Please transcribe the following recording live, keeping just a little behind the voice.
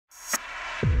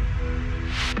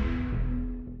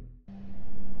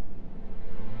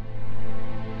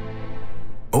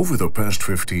Over the past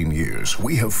 15 years,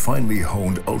 we have finally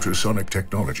honed ultrasonic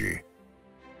technology.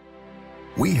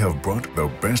 We have brought the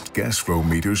best gas flow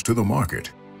meters to the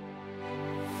market.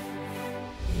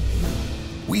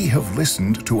 We have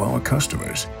listened to our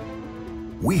customers.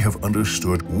 We have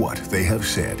understood what they have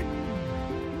said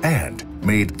and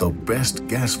made the best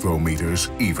gas flow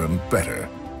meters even better.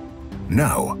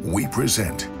 Now we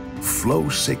present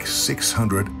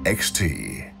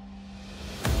FLOWSIC600-XT.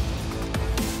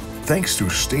 Thanks to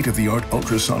state-of-the-art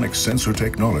ultrasonic sensor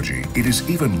technology, it is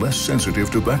even less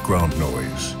sensitive to background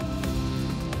noise.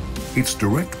 Its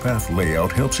direct path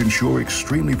layout helps ensure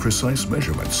extremely precise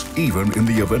measurements, even in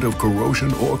the event of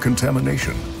corrosion or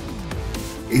contamination.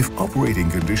 If operating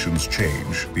conditions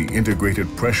change, the integrated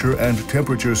pressure and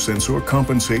temperature sensor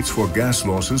compensates for gas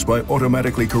losses by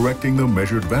automatically correcting the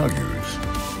measured values.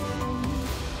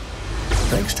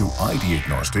 Thanks to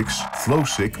iDiagnostics,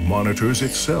 FLOWSIC monitors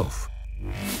itself.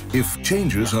 If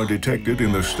changes are detected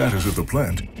in the status of the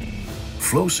plant,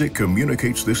 FLOWSIC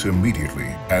communicates this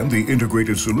immediately, and the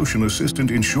integrated solution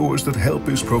assistant ensures that help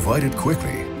is provided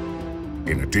quickly.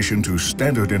 In addition to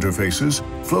standard interfaces,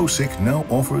 FLOWSIC now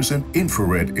offers an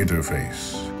infrared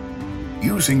interface.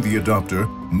 Using the adapter,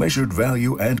 measured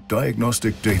value and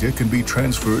diagnostic data can be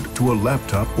transferred to a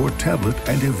laptop or tablet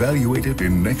and evaluated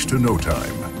in next to no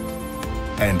time.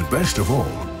 And best of all,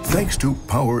 thanks to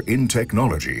power in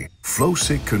technology,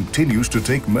 FLOWSIC continues to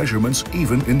take measurements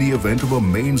even in the event of a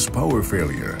mains power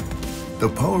failure. The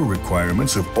power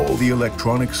requirements of all the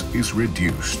electronics is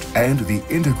reduced, and the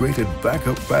integrated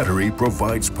backup battery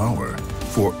provides power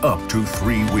for up to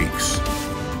 3 weeks.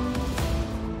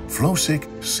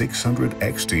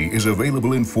 FLOWSIC600-XT is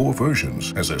available in 4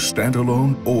 versions as a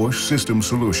standalone or system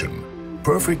solution,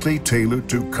 perfectly tailored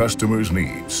to customers'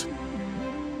 needs.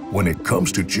 When it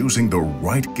comes to choosing the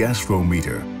right gas flow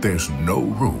meter, there's no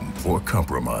room for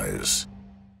compromise.